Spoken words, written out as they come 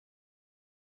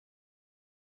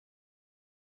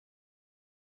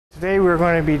Today we're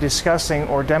going to be discussing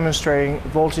or demonstrating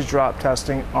voltage drop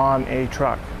testing on a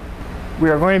truck.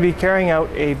 We are going to be carrying out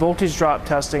a voltage drop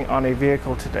testing on a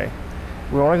vehicle today.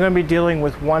 We're only going to be dealing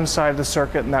with one side of the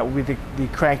circuit, and that will be the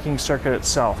cranking circuit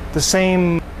itself. The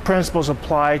same principles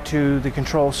apply to the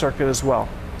control circuit as well.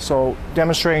 So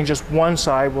demonstrating just one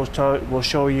side will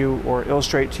show you or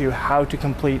illustrate to you how to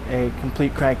complete a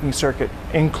complete cranking circuit,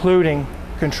 including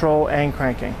control and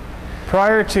cranking.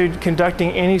 Prior to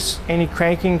conducting any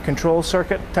cranking control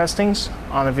circuit testings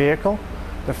on a vehicle,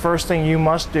 the first thing you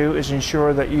must do is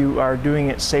ensure that you are doing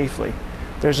it safely.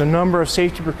 There's a number of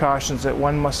safety precautions that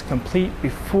one must complete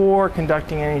before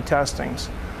conducting any testings.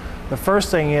 The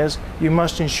first thing is you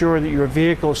must ensure that your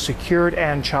vehicle is secured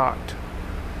and chocked,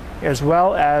 as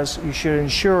well as you should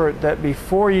ensure that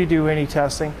before you do any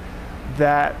testing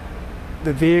that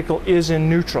the vehicle is in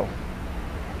neutral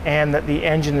and that the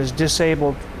engine is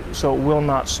disabled so it will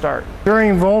not start.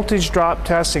 During voltage drop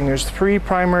testing, there's three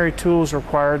primary tools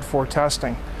required for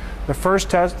testing. The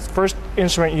first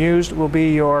instrument used will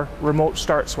be your remote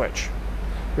start switch.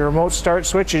 Your remote start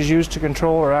switch is used to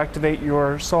control or activate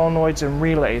your solenoids and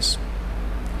relays.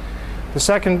 The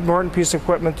second important piece of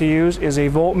equipment to use is a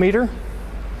voltmeter.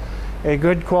 A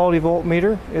good quality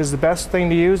voltmeter is the best thing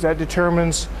to use. That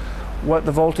determines what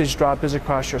the voltage drop is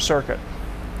across your circuit.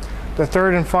 The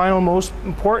third and final most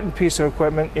important piece of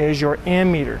equipment is your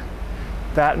ammeter.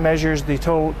 That measures the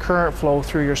total current flow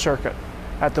through your circuit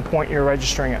at the point you're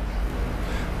registering it.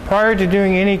 Prior to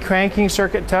doing any cranking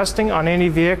circuit testing on any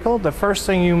vehicle, the first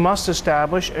thing you must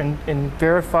establish and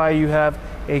verify you have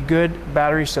a good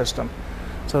battery system.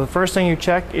 So the first thing you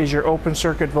check is your open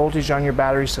circuit voltage on your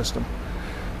battery system.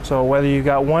 So whether you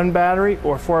got one battery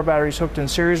or four batteries hooked in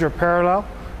series or parallel,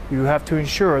 you have to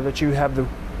ensure that you have the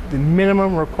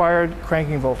minimum required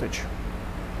cranking voltage.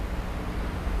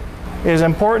 It is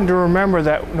important to remember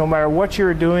that no matter what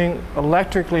you're doing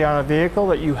electrically on a vehicle,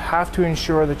 that you have to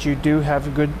ensure that you do have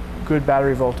a good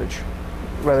battery voltage,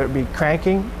 whether it be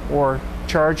cranking or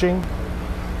charging.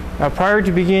 Now, prior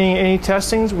to beginning any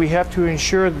testings, we have to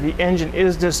ensure that the engine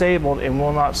is disabled and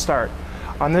will not start.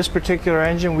 On this particular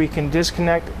engine, we can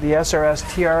disconnect the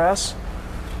SRS-TRS,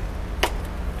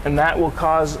 and that will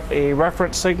cause a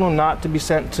reference signal not to be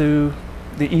sent to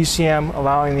the ECM,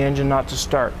 allowing the engine not to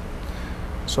start.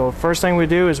 So first thing we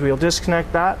do is we'll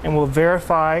disconnect that, and we'll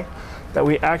verify that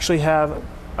we actually have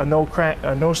a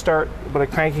no start but a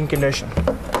cranking condition.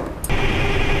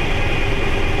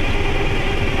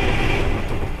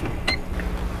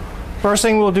 First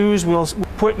thing we'll do is we'll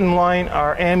put in line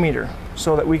our ammeter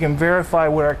so that we can verify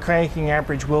what our cranking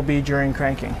amperage will be during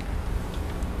cranking.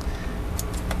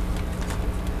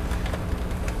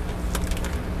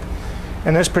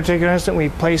 In this particular instance, we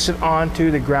place it onto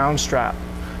the ground strap,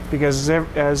 because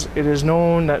as it is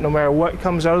known that no matter what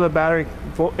comes out of the battery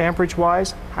amperage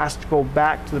wise has to go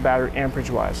back to the battery amperage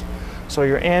wise. So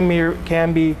your ammeter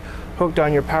can be hooked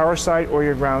on your power side or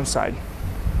your ground side.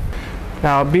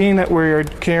 Now, being that we're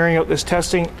carrying out this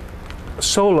testing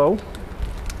solo,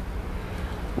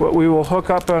 what we will hook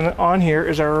up on here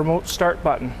is our remote start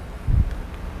button.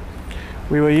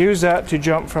 We will use that to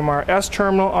jump from our S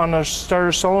terminal on the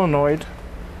starter solenoid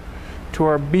to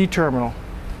our B terminal.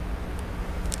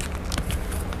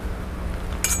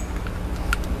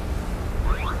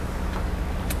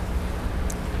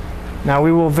 Now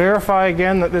we will verify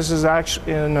again that this is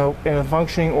actually in a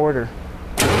functioning order.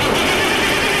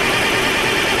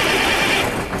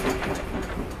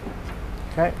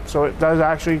 Okay, so it does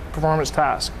actually perform its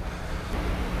task.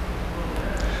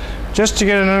 Just to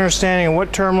get an understanding of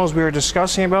what terminals we were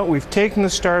discussing about, we've taken the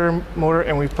starter motor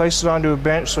and we've placed it onto a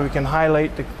bench so we can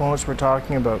highlight the components we're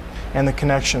talking about and the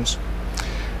connections.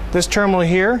 This terminal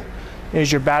here is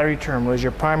your battery terminal, is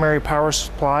your primary power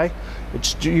supply.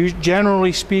 It's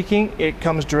generally speaking, it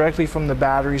comes directly from the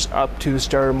batteries up to the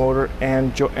starter motor,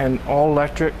 and all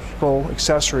electrical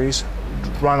accessories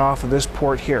run off of this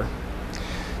port here.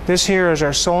 This here is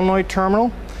our solenoid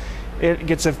terminal. It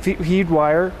gets a feed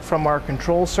wire from our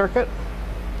control circuit,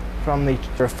 from the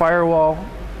firewall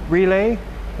relay,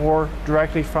 or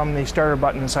directly from the starter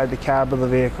button inside the cab of the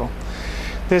vehicle.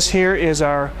 This here is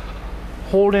our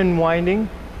hold-in winding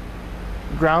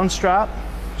ground strap.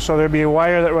 So there'll be a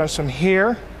wire that runs from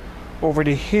here over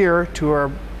to here to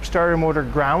our starter motor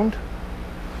ground,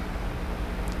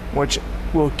 which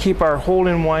will keep our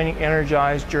hold-in winding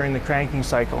energized during the cranking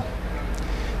cycle.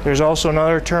 There's also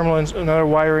another terminal, another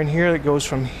wire in here that goes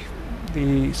from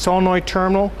the solenoid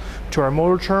terminal to our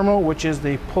motor terminal, which is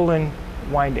the pull-in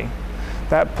winding.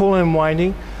 That pull-in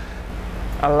winding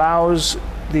allows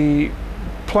the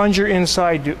plunger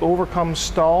inside to overcome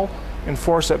stall and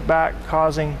force it back,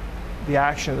 causing the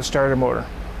action of the starter motor.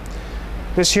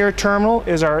 This here terminal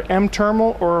is our M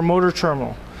terminal or our motor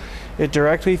terminal. It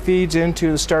directly feeds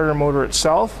into the starter motor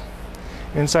itself.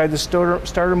 Inside the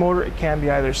starter motor, it can be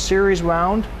either series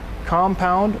wound,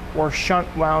 compound, or shunt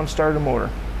wound starter motor.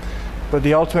 But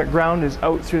the ultimate ground is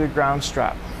out through the ground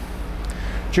strap.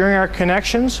 During our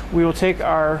connections, we will take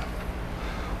our,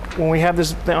 when we have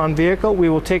this on vehicle, we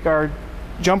will take our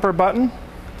jumper button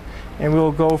and we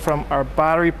will go from our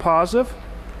battery positive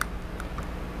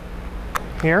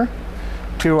here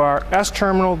to our S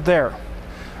terminal there.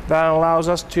 That allows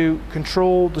us to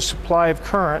control the supply of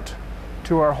current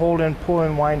to our hold-in,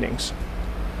 pull-in windings,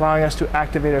 allowing us to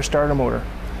activate our starter motor.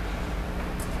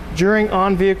 During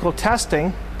on-vehicle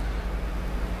testing,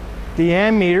 the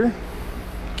ammeter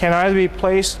can either be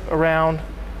placed around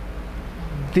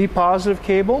the positive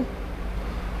cable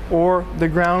or the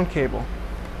ground cable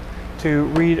to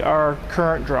read our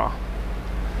current draw.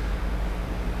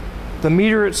 The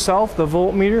meter itself, the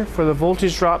voltmeter for the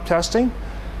voltage drop testing,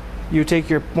 you take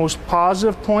your most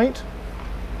positive point,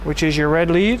 which is your red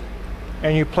lead,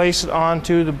 and you place it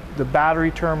onto the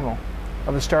battery terminal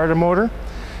of the starter motor,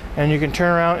 and you can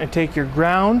turn around and take your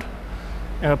ground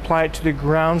and apply it to the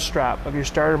ground strap of your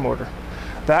starter motor.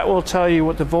 That will tell you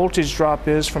what the voltage drop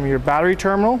is from your battery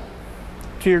terminal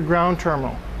to your ground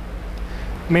terminal.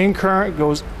 Main current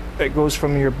goes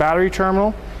from your battery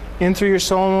terminal in through your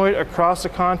solenoid, across the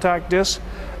contact disc,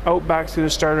 out back through the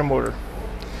starter motor.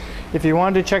 If you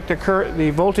wanted to check the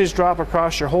voltage drop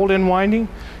across your hold-in winding,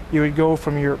 you would go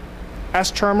from your S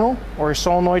terminal or your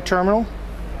solenoid terminal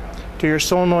to your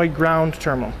solenoid ground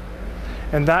terminal.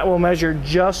 And that will measure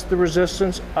just the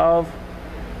resistance of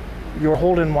your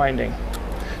hold-in winding.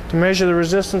 To measure the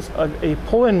resistance of a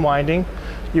pull-in winding,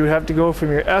 you would have to go from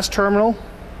your S terminal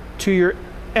to your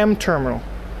M terminal.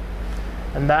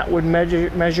 And that would measure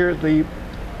the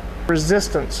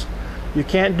resistance. You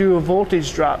can't do a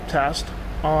voltage drop test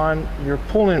on your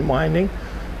pull-in winding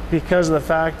because of the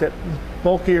fact that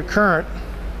bulk of your current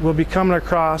will be coming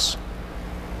across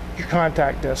your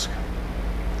contact disc.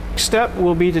 Next step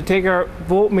will be to take our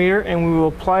voltmeter and we will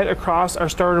apply it across our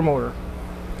starter motor.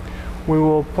 We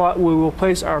will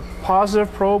place our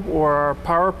positive probe or our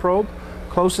power probe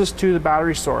closest to the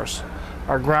battery source.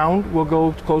 Our ground will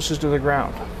go closest to the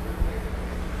ground.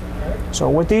 So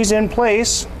with these in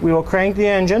place, we will crank the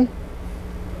engine.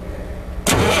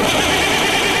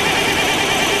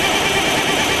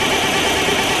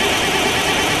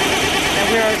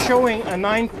 And we are showing a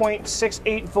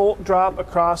 9.68 volt drop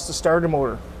across the starter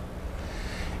motor.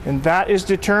 And that is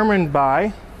determined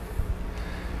by,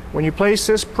 when you place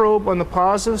this probe on the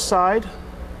positive side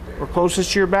or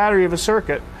closest to your battery of a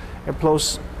circuit, and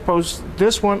post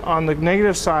this one on the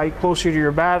negative side closer to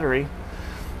your battery,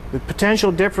 the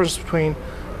potential difference between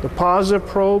the positive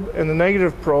probe and the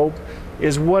negative probe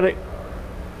is what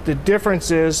the difference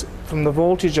is from the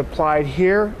voltage applied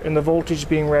here and the voltage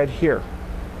being read here.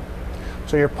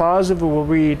 So your positive will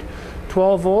read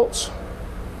 12 volts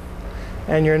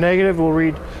and your negative will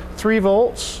read 3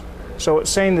 volts. So it's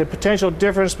saying the potential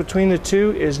difference between the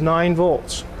two is 9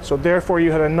 volts. So therefore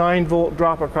you had a 9 volt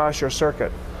drop across your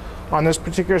circuit. On this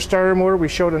particular starter motor, we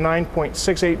showed a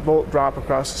 9.68 volt drop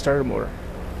across the starter motor,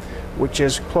 which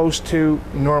is close to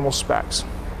normal specs.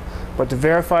 But to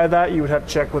verify that, you would have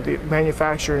to check with the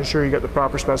manufacturer and ensure you got the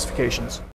proper specifications.